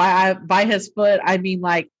line. And by his foot, I mean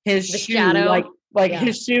like his shoe, shadow.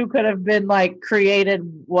 His shoe could have been like created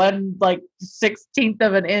 1/16th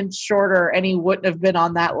of an inch shorter and he wouldn't have been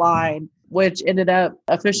on that line, which ended up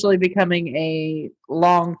officially becoming a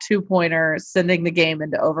long 2-pointer, sending the game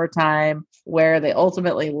into overtime where they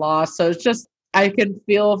ultimately lost. So it's just, I can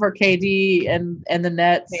feel for KD and the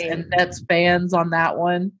Nets and Nets fans on that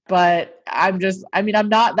one. But I'm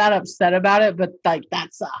not that upset about it, but like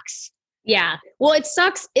that sucks. Yeah. Well, it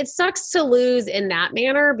sucks. It sucks to lose in that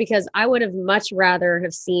manner because I would have much rather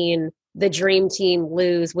have seen the dream team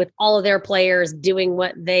lose with all of their players doing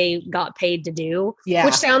what they got paid to do,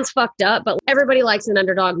 which sounds fucked up, but everybody likes an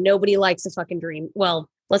underdog. Nobody likes a fucking dream. Well,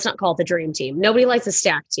 let's not call it the dream team. Nobody likes a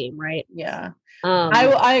stacked team, right? Yeah.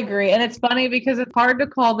 I agree. And it's funny because it's hard to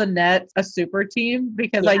call the Nets a super team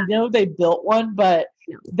because I know they built one, but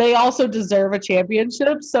they also deserve a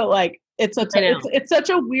championship. So like it's such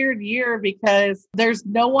a weird year because there's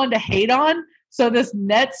no one to hate on. So this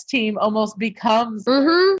Nets team almost becomes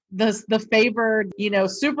the favored,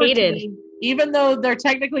 super team, even though they're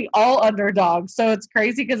technically all underdogs. So it's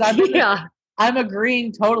crazy because I'm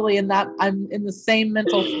agreeing totally in that I'm in the same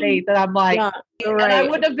mental state that I'm like, and I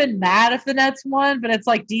wouldn't have been mad if the Nets won, but it's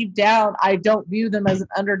like deep down, I don't view them as an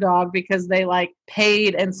underdog because they like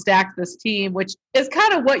paid and stacked this team, which is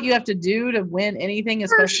kind of what you have to do to win anything,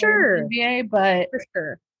 especially in the NBA. But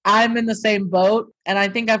I'm in the same boat. And I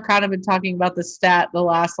think I've kind of been talking about the stat the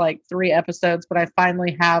last like 3 episodes, but I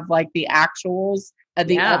finally have like the actuals,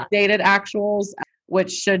 the updated actuals,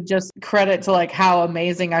 which should just credit to like how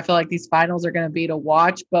amazing I feel like these finals are going to be to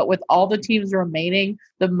watch. But with all the teams remaining,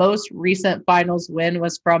 the most recent finals win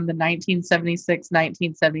was from the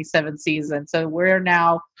 1976-1977 season. So we're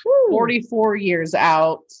now 44 years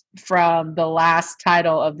out from the last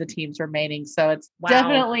title of the teams remaining. So it's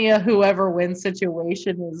definitely a whoever wins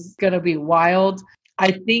situation is going to be wild.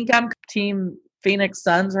 I think I'm team Phoenix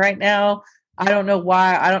Suns right now. I don't know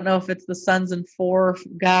why. I don't know if it's the Suns and 4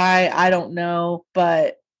 guy. I don't know,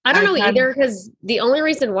 but I don't know either because the only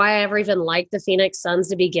reason why I ever even liked the Phoenix Suns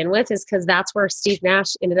to begin with is because that's where Steve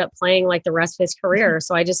Nash ended up playing like the rest of his career.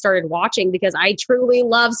 So I just started watching because I truly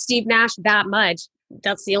love Steve Nash that much.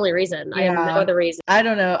 That's the only reason. I have no other reason. I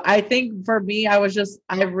don't know. I think for me, I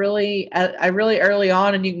really early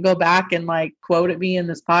on, and you can go back and like quote at me in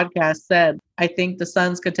this podcast, said, I think the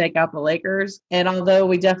Suns could take out the Lakers. And although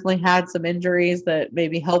we definitely had some injuries that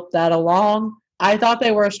maybe helped that along, I thought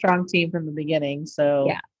they were a strong team from the beginning. So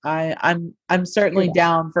I'm certainly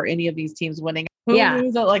down for any of these teams winning. Who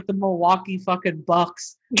knew that like the Milwaukee fucking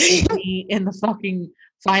Bucks would be in the fucking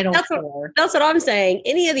Final Four? That's what I'm saying.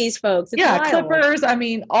 Any of these folks. It's wild. Clippers. I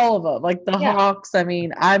mean, all of them. Like the Hawks. I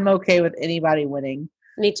mean, I'm okay with anybody winning.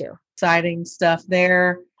 Me too. Exciting stuff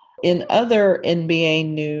there. In other NBA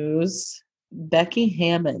news, Becky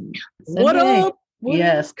Hammon. What up?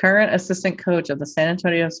 Yes, current assistant coach of the San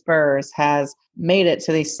Antonio Spurs has made it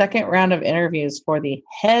to the second round of interviews for the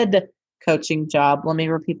head coaching job. Let me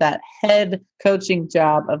repeat that. Head coaching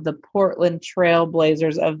job of the Portland Trail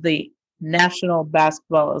Blazers of the National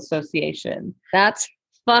Basketball Association. That's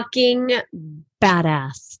fucking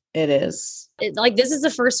badass. It is. It's like this is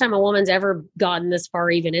the first time a woman's ever gotten this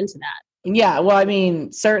far even into that. Yeah, well, I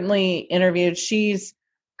mean, certainly interviewed. She's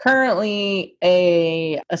currently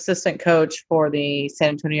a assistant coach for the San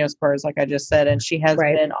Antonio Spurs, like I just said, and she has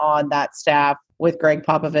been on that staff with Greg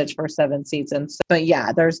Popovich for 7 seasons. But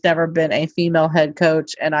yeah, there's never been a female head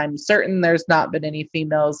coach, and I'm certain there's not been any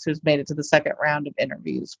females who's made it to the second round of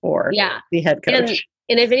interviews for the head coach.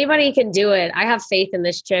 And if anybody can do it, I have faith in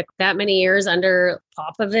this chick. That many years under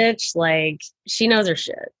Popovich, like she knows her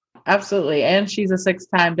shit. Absolutely. And she's a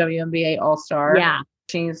 6-time WNBA All-Star. Yeah.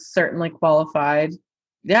 She's certainly qualified.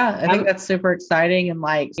 Yeah, I think that's super exciting. And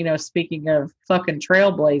like, speaking of fucking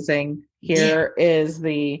trailblazing, here is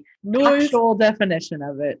the actual definition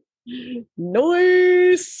of it.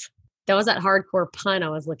 Nice. That was that hardcore pun I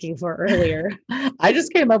was looking for earlier. I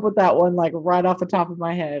just came up with that one like right off the top of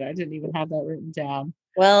my head. I didn't even have that written down.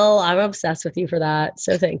 Well, I'm obsessed with you for that.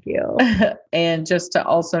 So thank you. And just to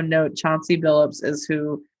also note, Chauncey Billups is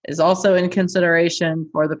who is also in consideration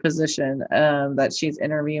for the position that she's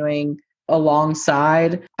interviewing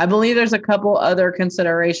alongside. I believe there's a couple other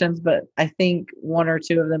considerations, but I think 1 or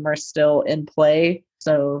 2 of them are still in play.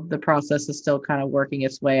 So the process is still kind of working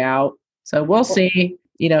its way out. So we'll see.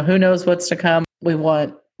 Who knows what's to come. We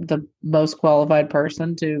want the most qualified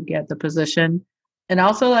person to get the position. And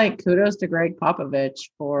also, like, kudos to Greg Popovich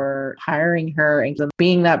for hiring her and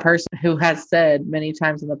being that person who has said many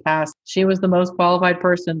times in the past, she was the most qualified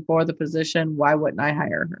person for the position. Why wouldn't I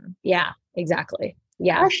hire her? Yeah, exactly.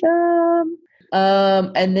 Yeah. Awesome.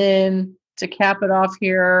 And then to cap it off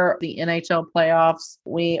here, the NHL playoffs,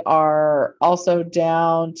 we are also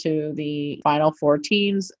down to the final four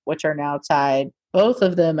teams, which are now tied, both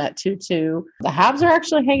of them at 2-2. The Habs are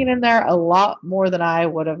actually hanging in there a lot more than I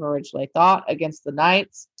would have originally thought against the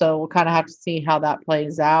Knights. So we'll kind of have to see how that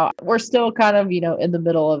plays out. We're still kind of, in the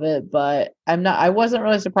middle of it, but I wasn't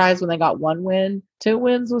really surprised when they got one win. 2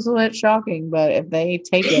 wins was a bit shocking, but if they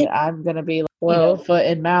take it, I'm going to be foot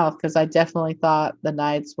in mouth because I definitely thought the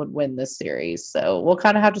Knights would win this series. So we'll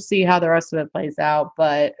kind of have to see how the rest of it plays out,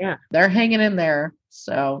 but they're hanging in there.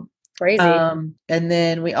 So crazy. And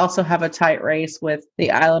then we also have a tight race with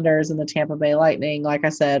the Islanders and the Tampa Bay Lightning. Like I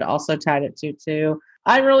said, also tied at 2-2.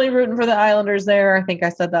 I'm really rooting for the Islanders there. I think I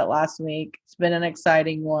said that last week. It's been an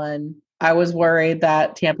exciting one. I was worried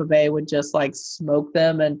that Tampa Bay would just like smoke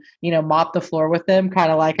them and, mop the floor with them,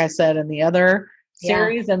 kind of like I said in the other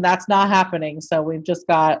series, and that's not happening. So we've just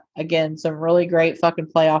got, again, some really great fucking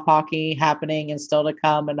playoff hockey happening and still to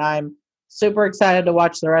come. And I'm super excited to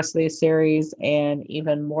watch the rest of these series and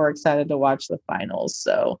even more excited to watch the finals.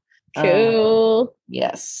 So cool.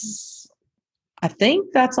 Yes. I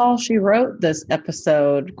think that's all she wrote this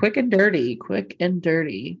episode. Quick and dirty.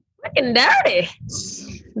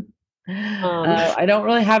 I don't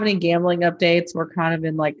really have any gambling updates. We're kind of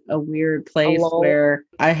in like a weird place where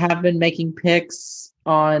I have been making picks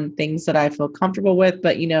on things that I feel comfortable with.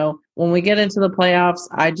 But, when we get into the playoffs,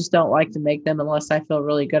 I just don't like to make them unless I feel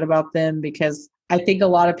really good about them, because I think a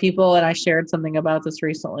lot of people, and I shared something about this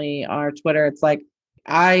recently on our Twitter, it's like,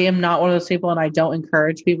 I am not one of those people, and I don't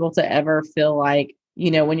encourage people to ever feel like,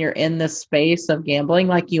 when you're in this space of gambling,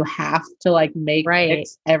 like you have to like make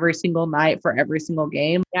picks every single night for every single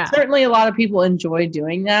game. Yeah. Certainly a lot of people enjoy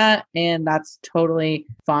doing that, and that's totally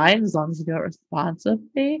fine as long as you do it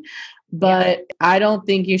responsibly. But I don't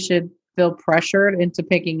think you should feel pressured into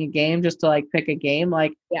picking a game just to like pick a game.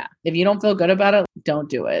 Like, if you don't feel good about it, don't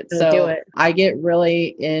do it. Do it. I get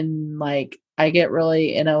really in a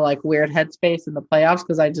like weird headspace in the playoffs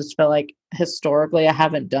because I just feel like historically I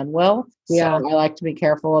haven't done well. So I like to be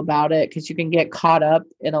careful about it because you can get caught up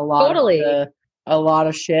in a lot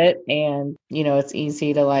of shit, and it's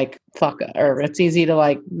easy to like it's easy to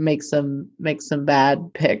like make some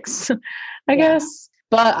bad picks, I guess.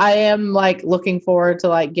 But I am like looking forward to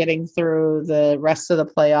like getting through the rest of the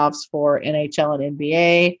playoffs for NHL and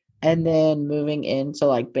NBA, and then moving into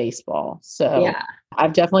like baseball. So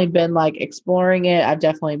I've definitely been like exploring it. I've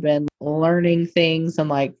definitely been learning things and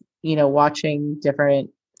like, watching different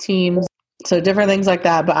teams. So different things like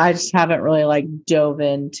that. But I just haven't really like dove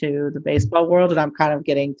into the baseball world, and I'm kind of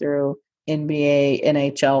getting through NBA,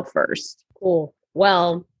 NHL first. Cool.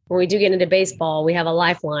 Well, when we do get into baseball, we have a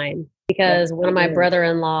lifeline because one of my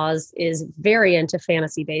brother-in-laws is very into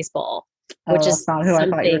fantasy baseball, which is not who I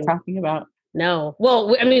thought you were talking about. No.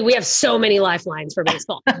 Well, I mean, we have so many lifelines for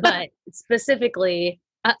baseball, but specifically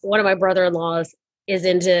one of my brother-in-laws is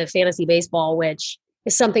into fantasy baseball, which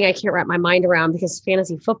is something I can't wrap my mind around because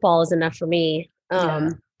fantasy football is enough for me.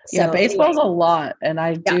 Baseball's a lot. And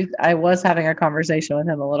I was having a conversation with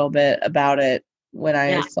him a little bit about it when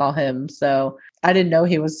I saw him. So I didn't know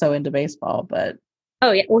he was so into baseball, but.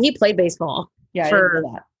 Oh yeah. Well, he played baseball for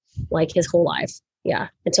like his whole life. Yeah.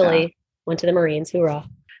 Until he went to the Marines. Hoorah.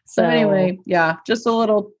 So anyway, just a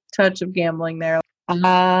little touch of gambling there.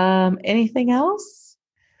 Anything else?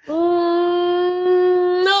 Not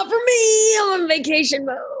for me. I'm on vacation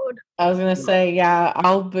mode. I was going to say,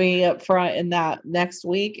 I'll be up front in that next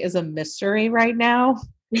week is a mystery right now.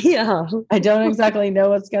 Yeah. I don't exactly know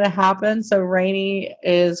what's going to happen. So Rainey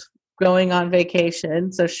is going on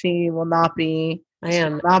vacation, so she will not be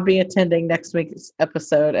attending next week's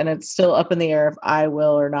episode, and it's still up in the air if I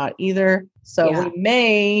will or not either. So we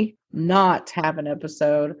may not have an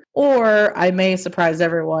episode, or I may surprise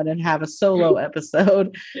everyone and have a solo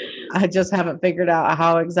episode. I just haven't figured out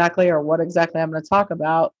how exactly or what exactly I'm going to talk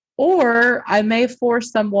about. Or I may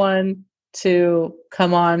force someone to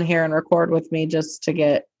come on here and record with me just to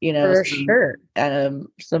get,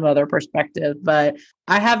 some other perspective. But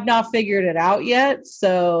I have not figured it out yet.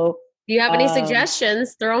 So if you have any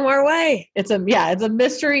suggestions, throw them our way. It's a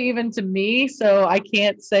mystery even to me. So I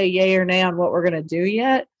can't say yay or nay on what we're going to do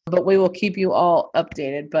yet, but we will keep you all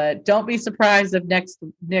updated. But don't be surprised if next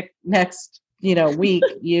week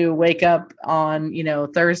you wake up on,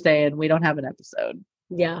 Thursday and we don't have an episode.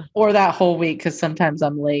 Yeah. Or that whole week, because sometimes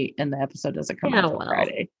I'm late and the episode doesn't come out on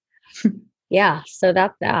Friday. Yeah. So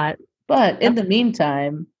that's that. But in the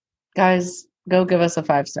meantime, guys, go give us a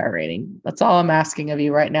 5-star rating. That's all I'm asking of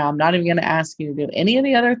you right now. I'm not even going to ask you to do any of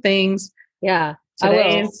the other things. Yeah.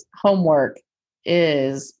 Today's homework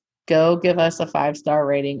is go give us a 5-star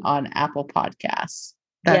rating on Apple Podcasts.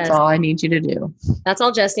 That's all I need you to do. That's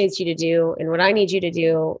all Jess needs you to do. And what I need you to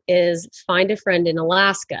do is find a friend in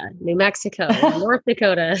Alaska, New Mexico, North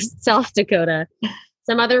Dakota, South Dakota,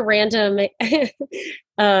 some other random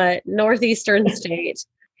northeastern state.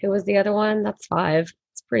 Who was the other one? That's 5.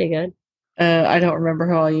 It's pretty good. I don't remember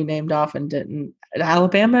who all you named off and didn't.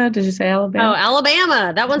 Alabama? Did you say Alabama? Oh,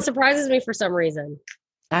 Alabama. That one surprises me for some reason.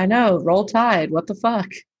 I know. Roll Tide. What the fuck?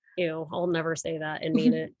 Ew, I'll never say that and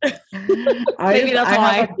mean it. Maybe that's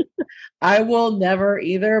why. I will never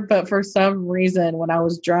either. But for some reason, when I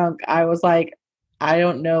was drunk, I was like, I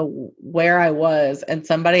don't know where I was. And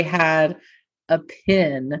somebody had a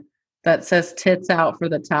pin that says tits out for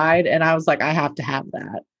the Tide. And I was like, I have to have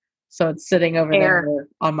that. So it's sitting over there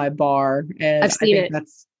on my bar. And I've seen it.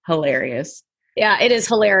 That's hilarious. Yeah, it is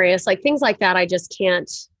hilarious. Like things like that, I can't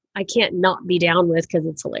not be down with because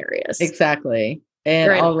it's hilarious. Exactly.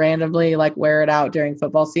 And I'll randomly like wear it out during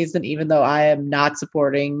football season, even though I am not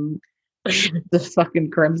supporting the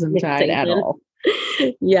fucking Crimson Tide at all.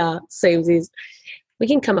 Yeah, samesies. We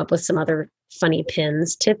can come up with some other funny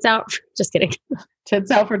pins. Tits out. Just kidding.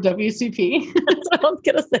 Tits out for WCP. That's what I was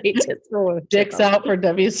gonna say. Tits for Dicks out for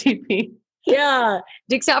WCP. Yeah,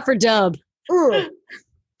 dicks out for Dub.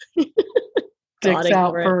 Dicks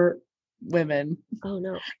out for women. Oh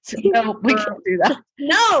no. No, we can't do that.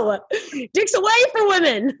 No, dicks away for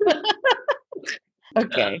women.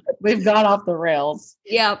 Okay, we've gone off the rails.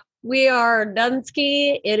 Yeah, we are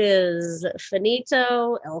Dunsky. It is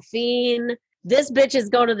finito, Elfine. This bitch is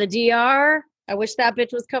going to the DR. I wish that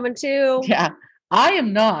bitch was coming too. Yeah, I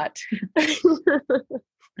am not.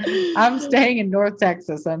 I'm staying in North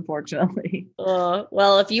Texas, unfortunately.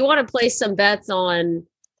 Well, if you want to place some bets on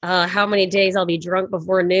how many days I'll be drunk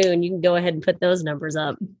before noon, you can go ahead and put those numbers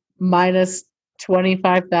up. Minus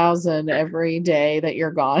 25,000 every day that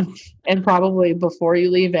you're gone, and probably before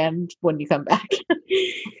you leave and when you come back.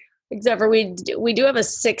 Except for we do have a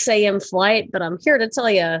 6 a.m. flight, but I'm here to tell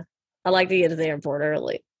you, I like to get to the airport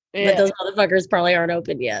early. Yeah. But those motherfuckers probably aren't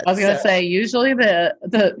open yet. I was gonna say usually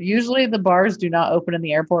the bars do not open in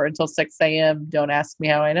the airport until 6 a.m. Don't ask me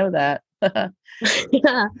how I know that.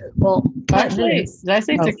 Yeah. Well, actually, did I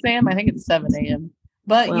say 6 a.m.? I think it's 7 a.m.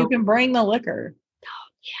 But you can bring the liquor. Oh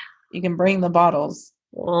yeah. You can bring the bottles.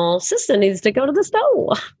 Well, sister needs to go to the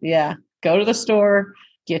store. Yeah. Go to the store,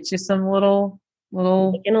 get you some little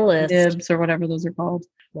making a list. Nibs or whatever those are called.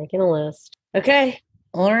 Making a list. Okay.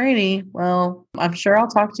 Alrighty. Well, I'm sure I'll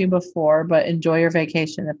talk to you before, but enjoy your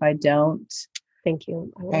vacation if I don't. Thank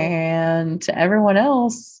you. And to everyone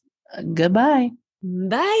else, goodbye.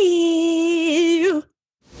 Bye.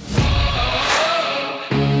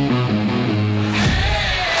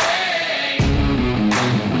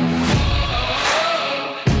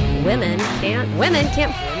 Women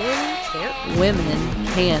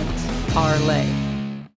can't parlay.